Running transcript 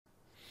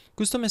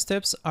Custom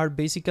steps are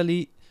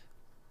basically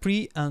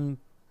pre and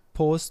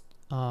post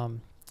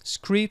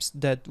scripts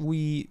that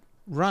we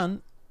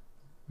run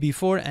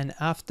before and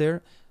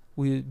after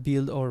we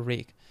build our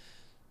rig.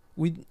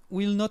 We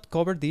will not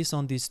cover this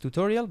on this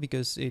tutorial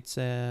because it's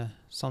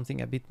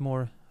something a bit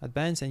more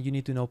advanced and you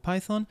need to know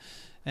Python,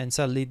 and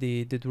sadly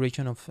the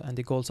duration of and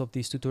the goals of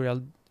this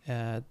tutorial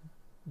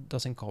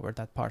doesn't cover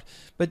that part,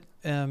 but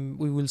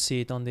we will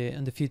see it on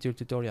the future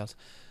tutorials.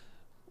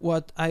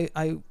 What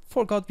I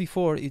forgot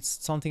before, it's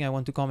something I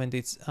want to comment.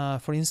 It's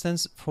for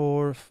instance,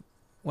 for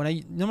when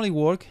I normally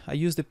work, I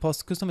use the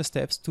post custom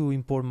steps to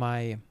import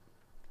my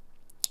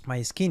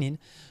skinning,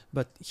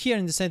 but here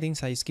in the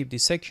settings I skip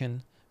this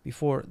section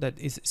before that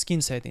is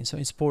skin settings, so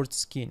import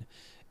skin,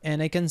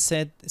 and I can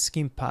set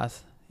skin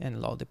path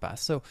and load the path.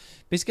 So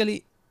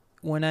basically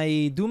when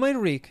I do my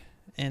rig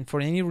and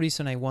for any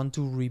reason I want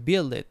to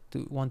rebuild it,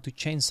 want to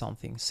change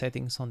something,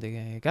 settings on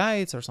the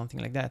guides or something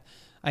like that,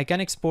 I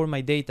can export my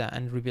data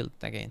and rebuild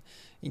it again.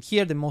 In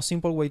here the most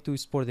simple way to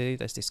export the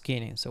data is the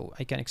skinning, so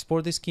I can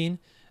export the skin,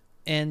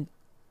 and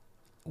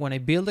when I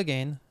build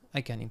again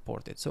I can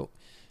import it. So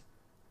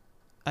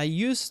I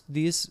use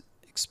this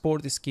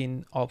export the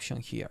skin option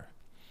here.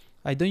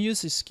 I don't use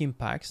skin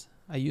packs,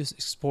 I use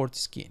export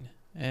skin,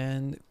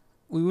 and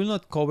we will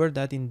not cover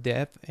that in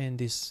depth in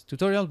this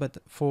tutorial, but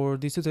for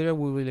this tutorial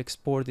we will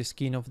export the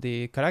skin of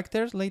the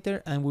characters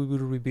later, and we will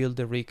rebuild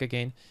the rig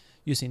again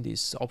using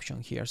this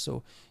option here.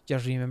 So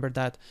just remember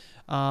that.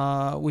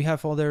 We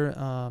have other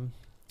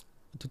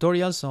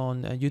tutorials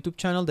on a YouTube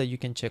channel that you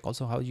can check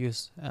also how to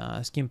use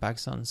skin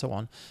packs and so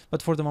on,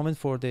 but for the moment,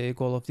 for the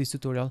goal of this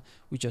tutorial,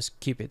 we just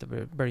keep it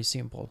very, very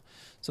simple.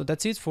 So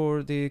that's it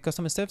for the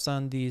custom steps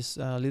and this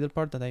little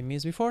part that I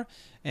missed before,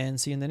 and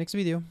see you in the next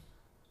video.